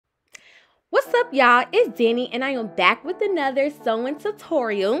What's up, y'all? It's Danny, and I am back with another sewing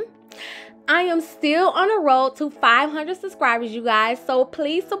tutorial. I am still on a road to 500 subscribers, you guys, so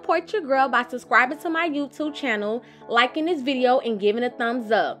please support your girl by subscribing to my YouTube channel, liking this video, and giving a thumbs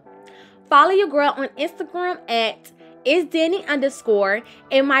up. Follow your girl on Instagram at itsdanny_,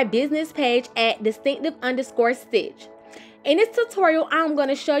 and my business page at distinctive_stitch. In this tutorial, I'm going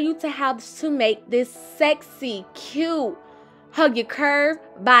to show you how to make this sexy, cute, hug your curve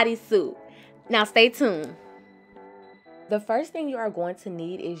bodysuit. Now stay tuned. The first thing you are going to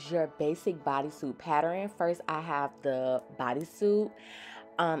need is your basic bodysuit pattern. First, I have the bodysuit,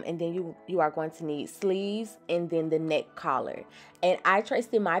 and then you are going to need sleeves and then the neck collar. And I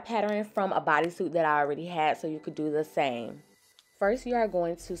traced in my pattern from a bodysuit that I already had, so you could do the same. First, you are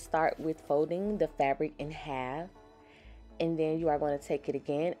going to start with folding the fabric in half, and then you are going to take it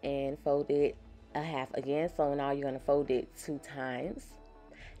again and fold it a half again. So now you're going to fold it 2 times.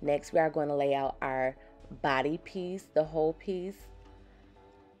 Next, we are going to lay out our body piece, the whole piece.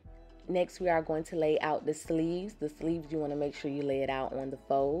 Next, we are going to lay out the sleeves. The sleeves, you want to make sure you lay it out on the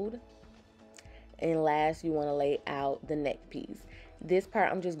fold. And last, you want to lay out the neck piece. This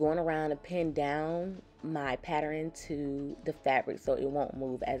part, I'm just going around and pin down my pattern to the fabric so it won't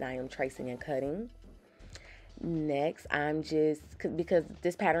move as I am tracing and cutting. Next, I'm just, because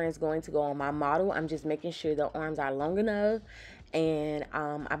this pattern is going to go on my model, I'm just making sure the arms are long enough. And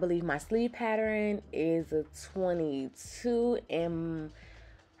I believe my sleeve pattern is a 22 and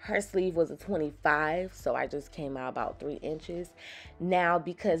her sleeve was a 25, so I just came out about 3 inches. Now,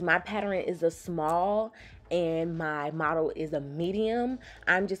 because my pattern is a small and my model is a medium,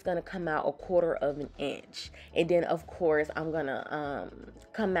 I'm just gonna come out a 1/4 of an inch. And then of course I'm gonna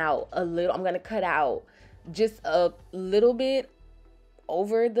come out a little, I'm gonna cut out just a little bit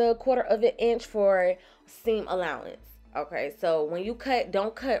over the 1/4 of an inch for seam allowance. Okay, so when you cut,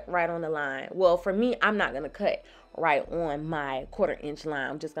 don't cut right on the line. Well, for me, I'm not gonna cut right on my 1/4 inch line.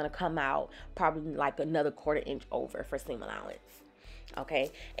 I'm just gonna come out probably like another 1/4 inch over for seam allowance.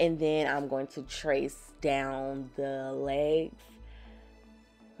 Okay, and then I'm going to trace down the legs.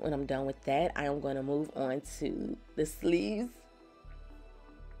 When I'm done with that, I am going to move on to the sleeves.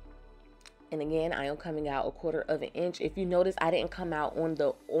 And again, I am coming out a 1/4 of an inch. If you notice, I didn't come out on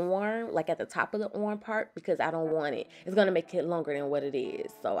the arm, like at the top of the arm part, because I don't want it. It's going to make it longer than what it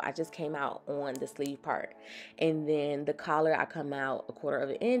is. So I just came out on the sleeve part. And then the collar, I come out a 1/4 of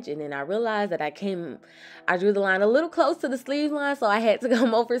an inch. And then I realized that I drew the line a little close to the sleeve line, so I had to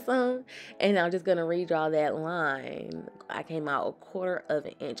come over some. And I'm just going to redraw that line. I came out a 1/4 of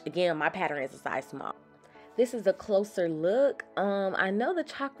an inch. Again, my pattern is a size small. This is a closer look. I know the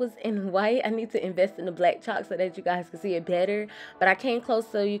chalk was in white. I need to invest in the black chalk so that you guys can see it better. But I came close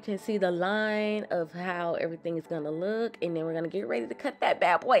so you can see the line of how everything is going to look. And then we're going to get ready to cut that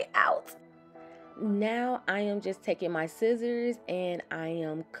bad boy out. Now I am just taking my scissors and I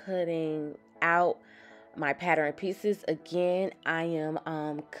am cutting out my pattern pieces. Again, I am,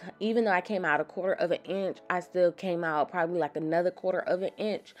 even though I came out a 1/4 of an inch, I still came out probably like another 1/4 of an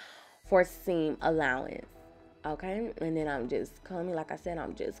inch for seam allowance. Okay, and then I'm just coming, like I said,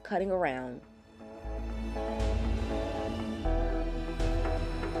 I'm just cutting around.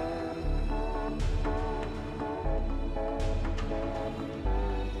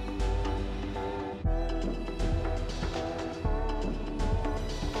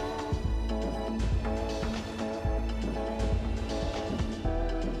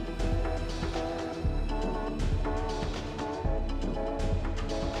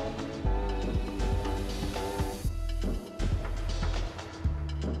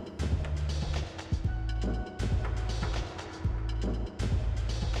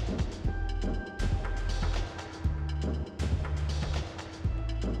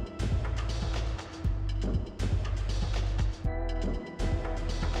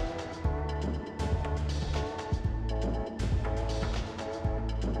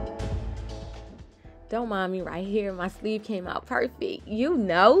 Don't mind me right here. My sleeve came out perfect, you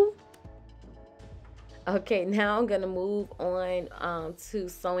know. Okay, now I'm gonna move on to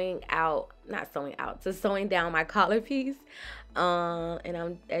sewing down my collar piece.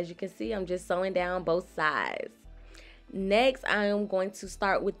 And as you can see, I'm just sewing down both sides. Next, I am going to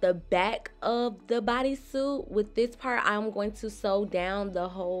start with the back of the bodysuit. With this part, I'm going to sew down the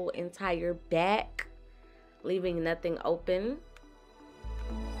whole entire back, leaving nothing open.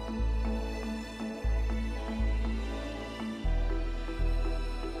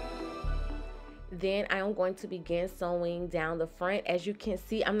 then I am going to begin sewing down the front. As you can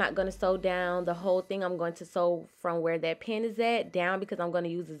see, I'm not going to sew down the whole thing. I'm going to sew from where that pin is at down, because I'm going to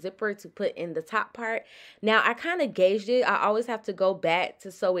use a zipper to put in the top part. Now, I kind of gauged it. I always have to go back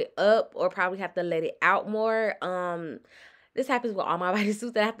to sew it up, or probably have to let it out more. This happens with all my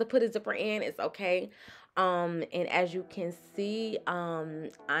bodysuits that I have to put a zipper in. It's okay. And as you can see, I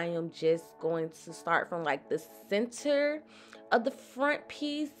am just going to start from like the center of the front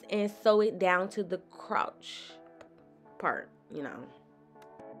piece and sew it down to the crotch part, you know.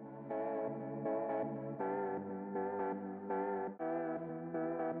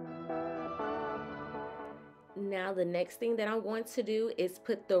 Now the next thing that I'm going to do is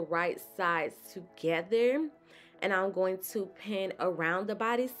put the right sides together, and I'm going to pin around the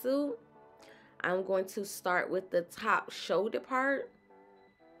bodysuit. I'm going to start with the top shoulder part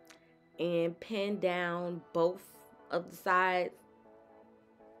and pin down both of the sides,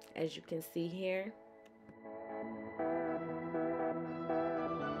 as you can see here.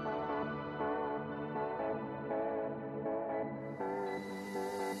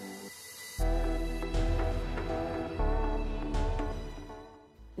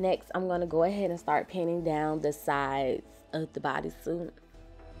 Next, I'm going to go ahead and start pinning down the sides of the bodysuit.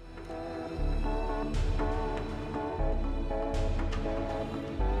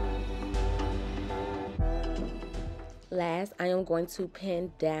 Last, I am going to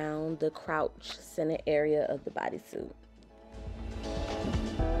pin down the crotch center area of the bodysuit.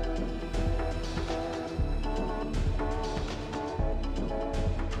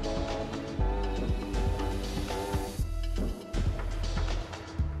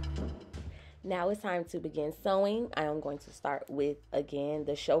 Now it's time to begin sewing. I am going to start with, again,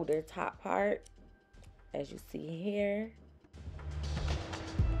 the shoulder top part, as you see here.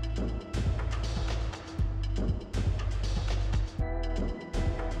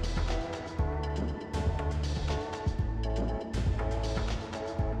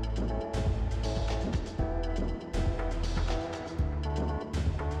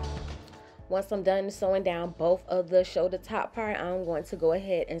 Once I'm done sewing down both of the shoulder top part, I'm going to go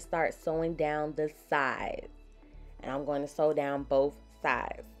ahead and start sewing down the sides. And I'm going to sew down both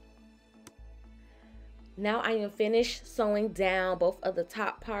sides. Now I am finished sewing down both of the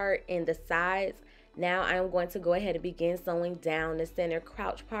top part and the sides. Now I am going to go ahead and begin sewing down the center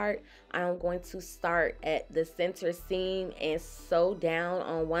crotch part. I am going to start at the center seam and sew down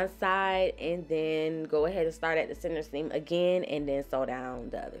on one side, and then go ahead and start at the center seam again, and then sew down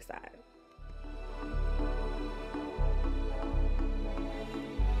the other side.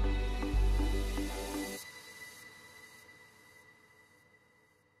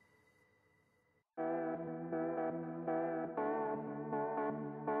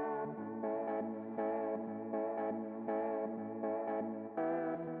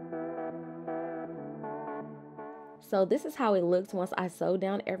 So this is how it looks once I sew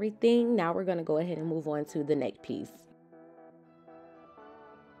down everything. Now we're going to go ahead and move on to the neck piece.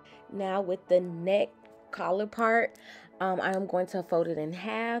 Now with the neck collar part, I am going to fold it in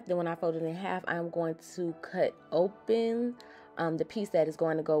half. Then when I fold it in half, I'm going to cut open the piece that is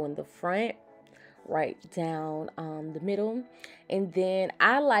going to go in the front, right down the middle. And then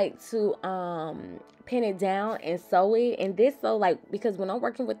I like to pin it down and sew it. And this, so like, because when I'm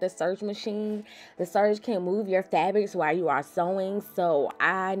working with the serge machine, the serge can move your fabrics while you are sewing. So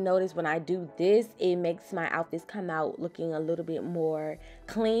I notice when I do this, it makes my outfits come out looking a little bit more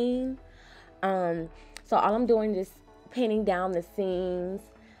clean. So all I'm doing is pinning down the seams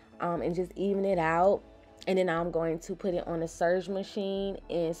and just even it out. And then I'm going to put it on the serge machine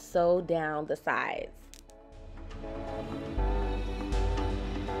and sew down the sides.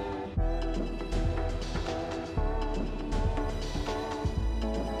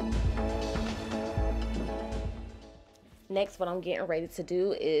 Next, what I'm getting ready to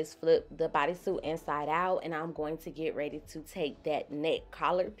do is flip the bodysuit inside out, and I'm going to get ready to take that neck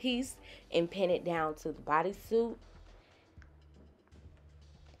collar piece and pin it down to the bodysuit.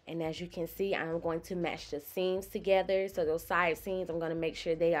 And as you can see, I'm going to match the seams together. So those side seams, I'm going to make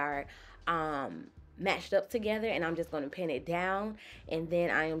sure they are matched up together, and I'm just going to pin it down. And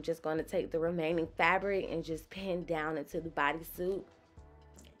then I am just going to take the remaining fabric and just pin down into the bodysuit.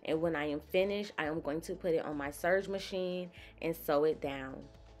 And when I am finished, I am going to put it on my serge machine and sew it down.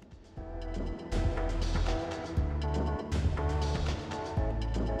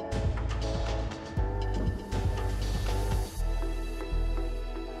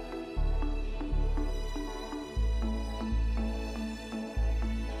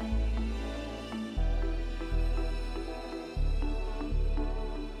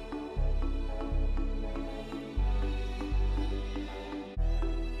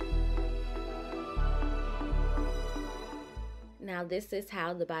 Now this is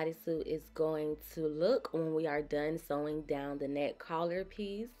how the bodysuit is going to look when we are done sewing down the neck collar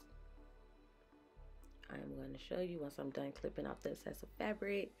piece. I'm going to show you once I'm done clipping off the excess of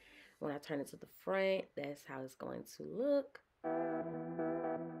fabric. When I turn it to the front, that's how it's going to look.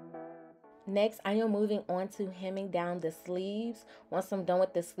 Next, I am moving on to hemming down the sleeves. Once I'm done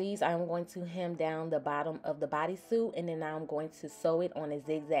with the sleeves, I am going to hem down the bottom of the bodysuit, and then I'm going to sew it on a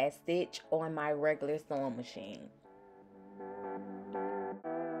zigzag stitch on my regular sewing machine.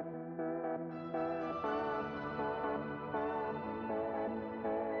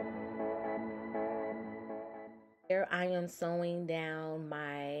 Here I am sewing down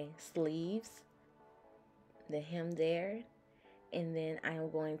my sleeves, the hem there, and then I am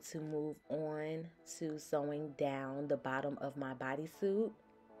going to move on to sewing down the bottom of my bodysuit.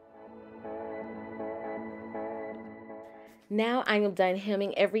 Now I am done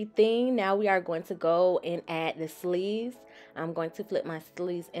hemming everything. Now we are going to go and add the sleeves. I'm going to flip my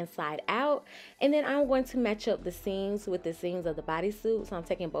sleeves inside out, and then I'm going to match up the seams with the seams of the bodysuit. So I'm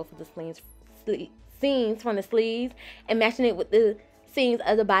taking both of the seams from the sleeves and matching it with the seams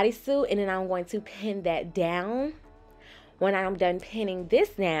of the bodysuit, and then I'm going to pin that down. When I'm done pinning this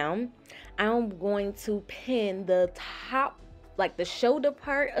down, I'm going to pin the top, like the shoulder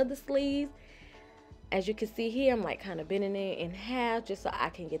part of the sleeves. As you can see here, I'm like kind of bending it in half just so I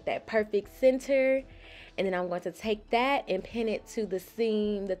can get that perfect center. And then I'm going to take that and pin it to the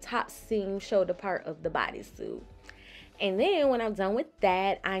seam, the top seam shoulder part of the bodysuit. And then when I'm done with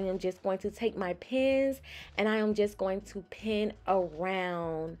that, I am just going to take my pins and I am just going to pin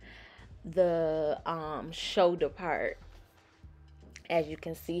around the shoulder part. As you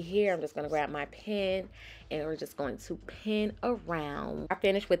can see here, I'm just going to grab my pin and we're just going to pin around. I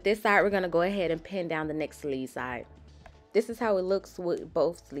finished with this side. We're going to go ahead and pin down the next sleeve side. This is how it looks with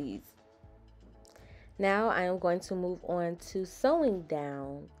both sleeves. Now I am going to move on to sewing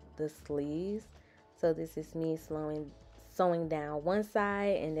down the sleeves. So this is me sewing down one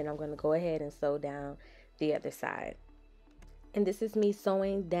side, and then I'm going to go ahead and sew down the other side. And this is me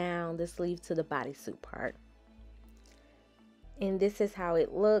sewing down the sleeve to the bodysuit part. And this is how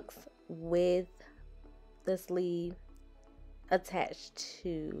it looks with the sleeve attached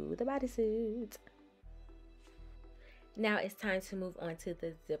to the bodysuit. Now it's time to move on to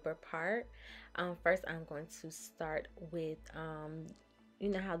the zipper part. First I'm going to start with, you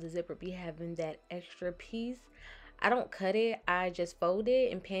know how the zipper be having that extra piece. I don't cut it, I just fold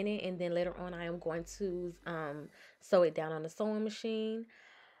it and pin it, and then later on I am going to sew it down on the sewing machine.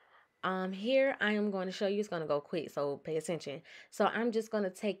 Here I am going to show you, it's going to go quick, so pay attention. So I'm just going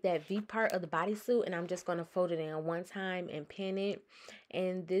to take that V part of the bodysuit and I'm just going to fold it in one time and pin it.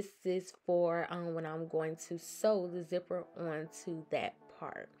 And this is for when I'm going to sew the zipper onto that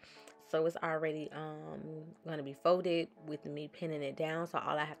part. So it's already going to be folded with me pinning it down. So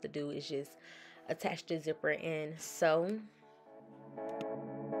all I have to do is just attach the zipper and sew.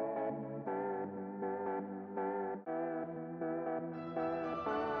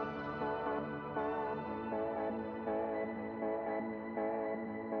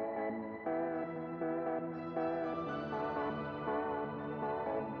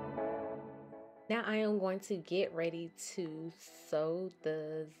 Now I am going to get ready to sew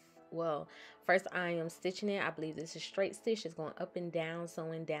the, well, first I am stitching it. I believe this is straight stitch. It's going up and down,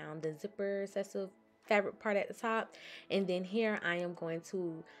 sewing down the zipper excessive fabric part at the top. And then here I am going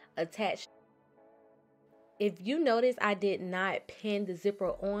to attach. If you notice, I did not pin the zipper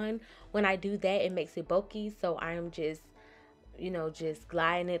on. When I do that, it makes it bulky. So I am just, you know, just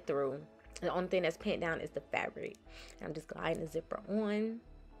gliding it through. The only thing that's pinned down is the fabric. I'm just gliding the zipper on.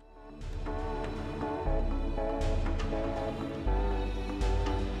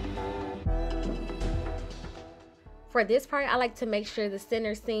 For this part, I like to make sure the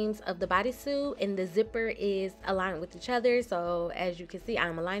center seams of the bodysuit and the zipper is aligned with each other. So as you can see,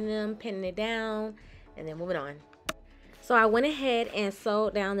 I'm aligning them, pinning it down, and then moving on. So I went ahead and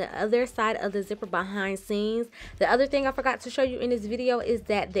sewed down the other side of the zipper behind seams. The other thing I forgot to show you in this video is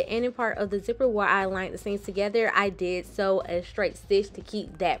that the ending part of the zipper where I aligned the seams together, I did sew a straight stitch to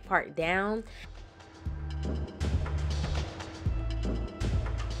keep that part down.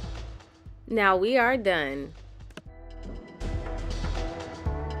 Now we are done.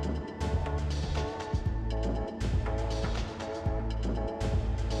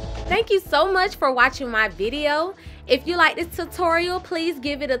 Thank you so much for watching my video. If you like this tutorial, please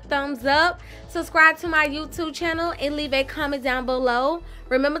give it a thumbs up, subscribe to my YouTube channel, and leave a comment down below.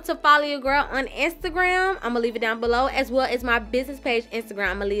 Remember to follow your girl on Instagram. I'm going to leave it down below, as well as my business page Instagram.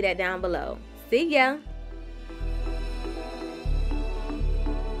 I'm going to leave that down below. See ya.